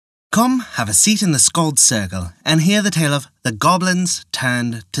Come, have a seat in the Skald's Circle and hear the tale of The Goblins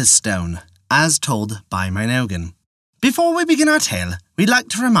Turned to Stone, as told by Minogan. Before we begin our tale, we'd like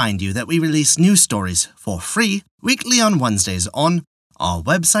to remind you that we release new stories for free weekly on Wednesdays on our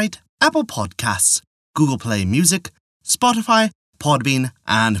website, Apple Podcasts, Google Play Music, Spotify, Podbean,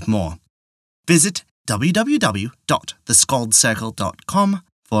 and more. Visit www.theskaldscircle.com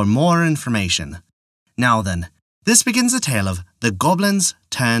for more information. Now then, this begins the tale of The Goblins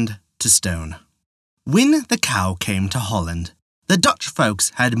Turned to Stone. When the cow came to Holland, the Dutch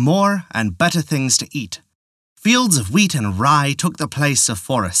folks had more and better things to eat. Fields of wheat and rye took the place of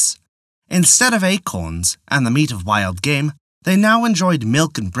forests. Instead of acorns and the meat of wild game, they now enjoyed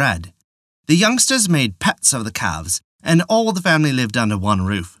milk and bread. The youngsters made pets of the calves, and all the family lived under one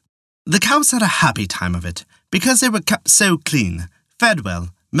roof. The cows had a happy time of it, because they were kept so clean, fed well,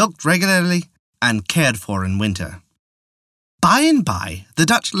 milked regularly, and cared for in winter. By and by, the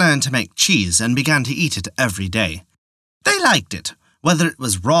Dutch learned to make cheese and began to eat it every day. They liked it, whether it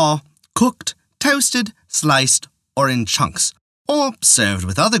was raw, cooked, toasted, sliced, or in chunks, or served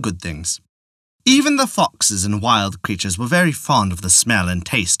with other good things. Even the foxes and wild creatures were very fond of the smell and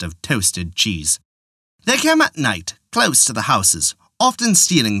taste of toasted cheese. They came at night, close to the houses, often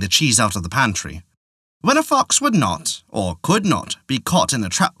stealing the cheese out of the pantry. When a fox would not, or could not, be caught in a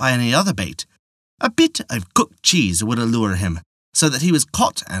trap by any other bait, a bit of cooked cheese would allure him, so that he was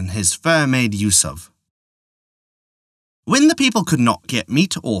caught and his fur made use of. When the people could not get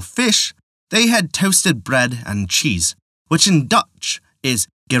meat or fish, they had toasted bread and cheese, which in Dutch is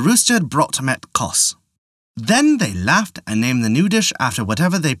geroosterd brood met kos. Then they laughed and named the new dish after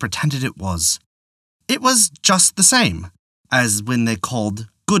whatever they pretended it was. It was just the same as when they called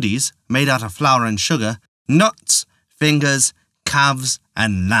goodies made out of flour and sugar, nuts, fingers, calves,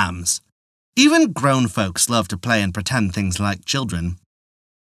 and lambs. Even grown folks loved to play and pretend things like children.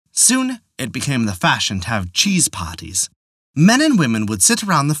 Soon it became the fashion to have cheese parties. Men and women would sit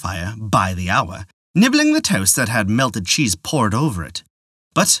around the fire by the hour, nibbling the toast that had melted cheese poured over it.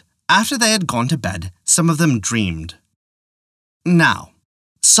 But after they had gone to bed, some of them dreamed. Now,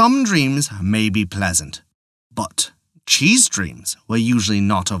 some dreams may be pleasant, but cheese dreams were usually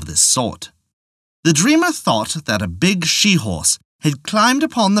not of this sort. The dreamer thought that a big she-horse had climbed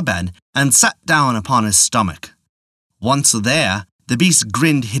upon the bed and sat down upon his stomach. Once there, the beast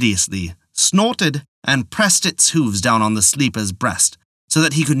grinned hideously, snorted, and pressed its hooves down on the sleeper's breast so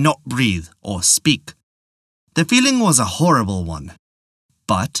that he could not breathe or speak. The feeling was a horrible one.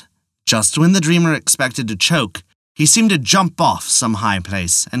 But, just when the dreamer expected to choke, he seemed to jump off some high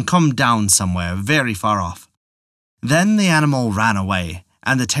place and come down somewhere very far off. Then the animal ran away,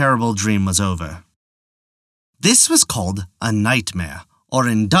 and the terrible dream was over. This was called a nightmare, or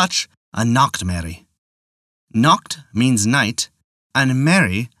in Dutch, a nachtmerrie. Nacht means night, and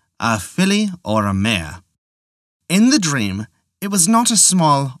merrie, a filly or a mare. In the dream, it was not a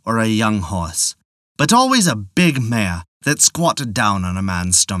small or a young horse, but always a big mare that squatted down on a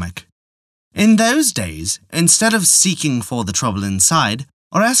man's stomach. In those days, instead of seeking for the trouble inside,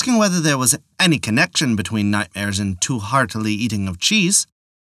 or asking whether there was any connection between nightmares and too heartily eating of cheese,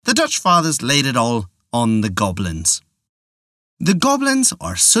 the Dutch fathers laid it all on the goblins. The goblins,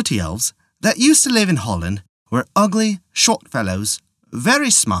 or sooty elves, that used to live in Holland were ugly, short fellows, very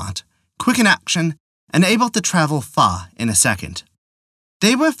smart, quick in action, and able to travel far in a second.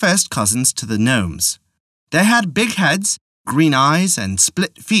 They were first cousins to the gnomes. They had big heads, green eyes, and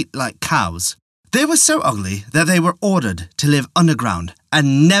split feet like cows. They were so ugly that they were ordered to live underground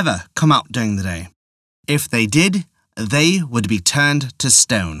and never come out during the day. If they did, they would be turned to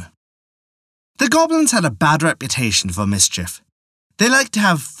stone. The goblins had a bad reputation for mischief. They liked to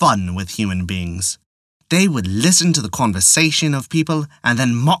have fun with human beings. They would listen to the conversation of people and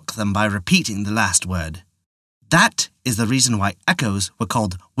then mock them by repeating the last word. That is the reason why echoes were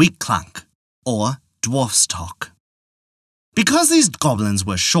called weeklank, or dwarf's talk. Because these goblins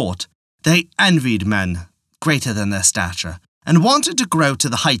were short, they envied men greater than their stature and wanted to grow to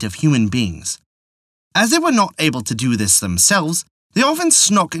the height of human beings. As they were not able to do this themselves, they often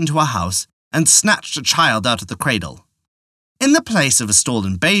snuck into a house and snatched a child out of the cradle. In the place of a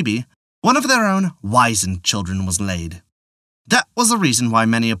stolen baby, one of their own wizened children was laid. That was the reason why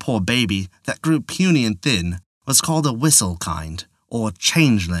many a poor baby that grew puny and thin was called a whistle kind, or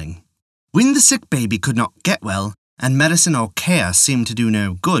changeling. When the sick baby could not get well, and medicine or care seemed to do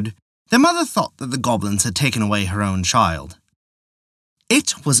no good, the mother thought that the goblins had taken away her own child.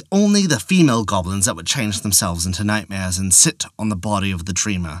 It was only the female goblins that would change themselves into nightmares and sit on the body of the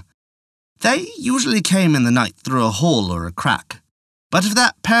dreamer. They usually came in the night through a hole or a crack, but if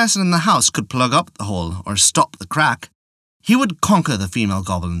that person in the house could plug up the hole or stop the crack, he would conquer the female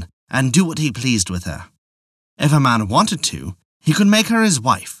goblin and do what he pleased with her. If a man wanted to, he could make her his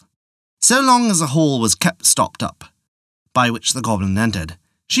wife. So long as the hole was kept stopped up, by which the goblin entered,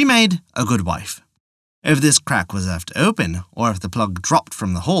 she made a good wife. If this crack was left open, or if the plug dropped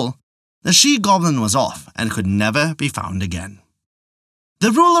from the hole, the she-goblin was off and could never be found again.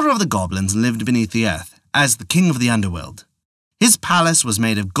 The ruler of the goblins lived beneath the earth as the king of the underworld. His palace was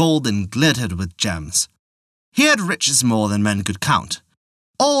made of gold and glittered with gems. He had riches more than men could count.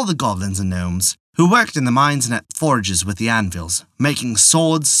 All the goblins and gnomes who worked in the mines and at forges with the anvils, making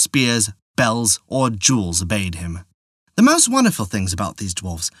swords, spears, bells, or jewels, obeyed him. The most wonderful things about these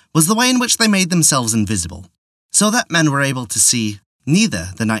dwarfs was the way in which they made themselves invisible, so that men were able to see neither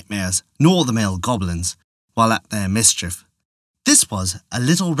the nightmares nor the male goblins while at their mischief. This was a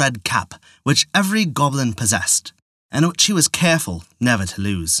little red cap which every goblin possessed, and which he was careful never to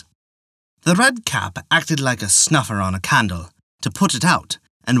lose. The red cap acted like a snuffer on a candle to put it out,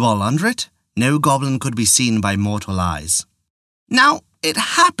 and while under it, no goblin could be seen by mortal eyes. Now, it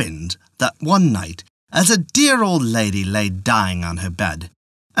happened that one night, as a dear old lady lay dying on her bed,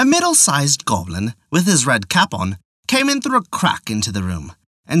 a middle-sized goblin, with his red cap on, came in through a crack into the room,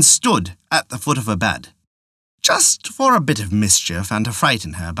 and stood at the foot of her bed. Just for a bit of mischief and to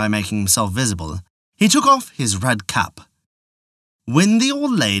frighten her by making himself visible, he took off his red cap. When the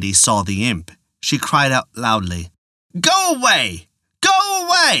old lady saw the imp, she cried out loudly, "Go away! Go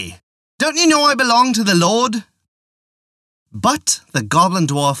away! Don't you know I belong to the Lord?" But the goblin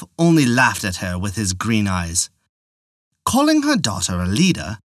dwarf only laughed at her with his green eyes. Calling her daughter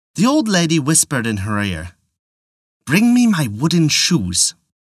Alida, the old lady whispered in her ear, "Bring me my wooden shoes."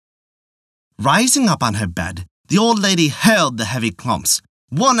 Rising up on her bed, the old lady hurled the heavy clumps,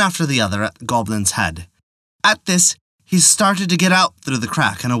 one after the other, at the goblin's head. At this, he started to get out through the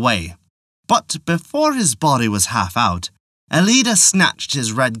crack and away. But before his body was half out, Alida snatched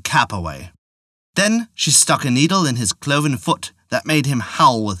his red cap away. Then she stuck a needle in his cloven foot that made him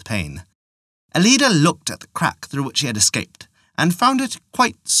howl with pain. Alida looked at the crack through which he had escaped and found it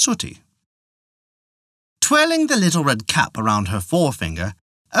quite sooty. Twirling the little red cap around her forefinger,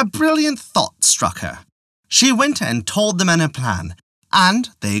 a brilliant thought struck her. She went and told the men her plan, and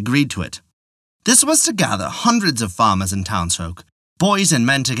they agreed to it. This was to gather hundreds of farmers and townsfolk, boys and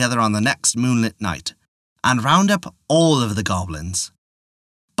men together on the next moonlit night, and round up all of the goblins.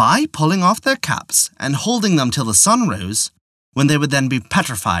 By pulling off their caps and holding them till the sun rose, when they would then be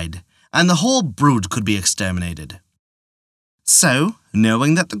petrified, and the whole brood could be exterminated. So,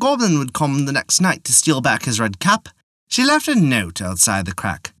 knowing that the goblin would come the next night to steal back his red cap, she left a note outside the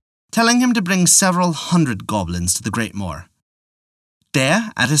crack, telling him to bring several hundred goblins to the Great Moor.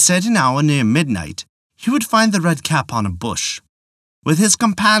 There, at a certain hour near midnight, he would find the red cap on a bush. With his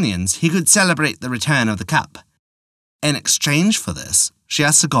companions, he could celebrate the return of the cap. In exchange for this, she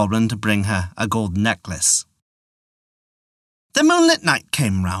asked the goblin to bring her a gold necklace. The moonlit night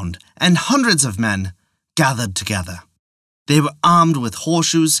came round, and hundreds of men gathered together. They were armed with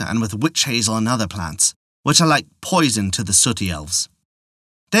horseshoes and with witch hazel and other plants, which are like poison to the sooty elves.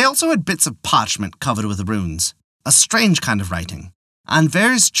 They also had bits of parchment covered with runes, a strange kind of writing, and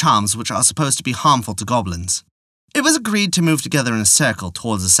various charms which are supposed to be harmful to goblins. It was agreed to move together in a circle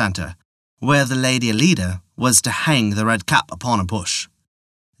towards the centre, where the Lady Alida was to hang the red cap upon a bush.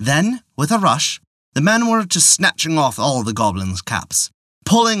 Then, with a rush, the men were just snatching off all the goblins' caps,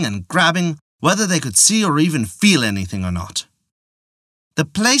 pulling and grabbing, whether they could see or even feel anything or not. The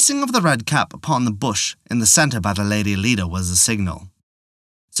placing of the red cap upon the bush in the centre by the Lady Alida was the signal.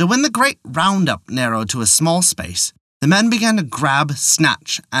 So when the great round-up narrowed to a small space, the men began to grab,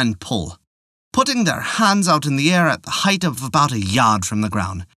 snatch, and pull. Putting their hands out in the air at the height of about a yard from the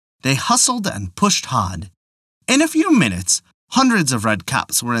ground, they hustled and pushed hard. In a few minutes, hundreds of red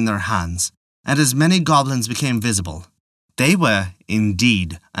caps were in their hands, and as many goblins became visible. They were,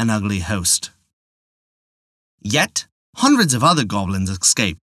 indeed, an ugly host. Yet, hundreds of other goblins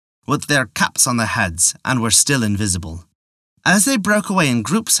escaped, with their caps on their heads, and were still invisible. As they broke away in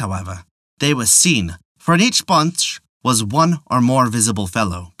groups, however, they were seen, for in each bunch was one or more visible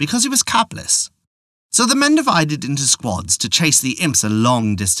fellow, because he was capless. So the men divided into squads to chase the imps a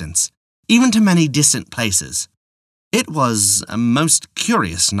long distance, even to many distant places. It was a most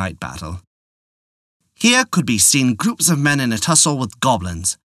curious night battle. Here could be seen groups of men in a tussle with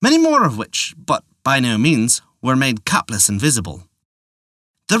goblins, many more of which, but by no means, were made capless and visible.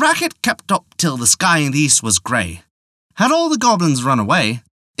 The racket kept up till the sky in the east was grey. Had all the goblins run away,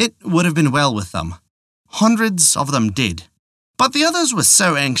 it would have been well with them. Hundreds of them did, but the others were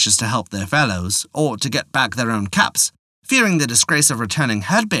so anxious to help their fellows, or to get back their own caps, fearing the disgrace of returning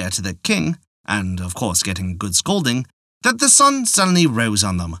headbearer to the king, and of course getting good scolding, that the sun suddenly rose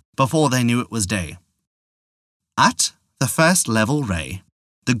on them before they knew it was day. At the first level ray,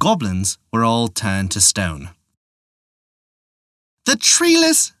 the goblins were all turned to stone. The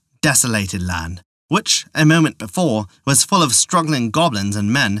treeless, desolated land, which a moment before was full of struggling goblins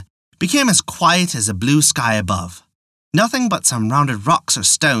and men, became as quiet as a blue sky above. Nothing but some rounded rocks or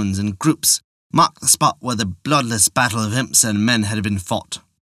stones in groups marked the spot where the bloodless battle of imps and men had been fought.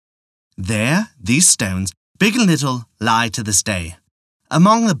 There, these stones, big and little, lie to this day,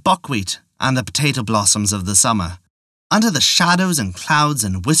 among the buckwheat and the potato blossoms of the summer, under the shadows and clouds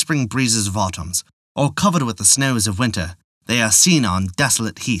and whispering breezes of autumns, or covered with the snows of winter. They are seen on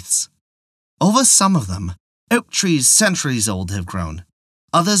desolate heaths. Over some of them, oak trees centuries old have grown.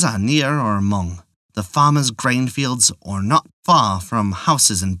 Others are near or among the farmers' grain fields or not far from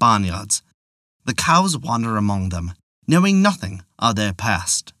houses and barnyards. The cows wander among them, knowing nothing of their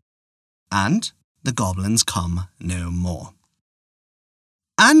past. And the goblins come no more.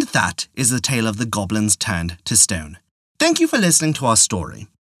 And that is the tale of the goblins turned to stone. Thank you for listening to our story.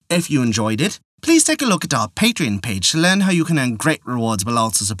 If you enjoyed it, please take a look at our Patreon page to learn how you can earn great rewards while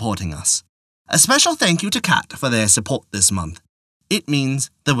also supporting us. A special thank you to Kat for their support this month. It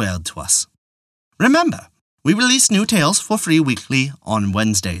means the world to us. Remember, we release new tales for free weekly on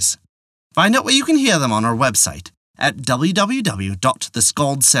Wednesdays. Find out where you can hear them on our website at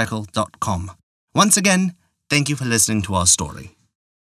www.thescaldcircle.com. Once again, thank you for listening to our story.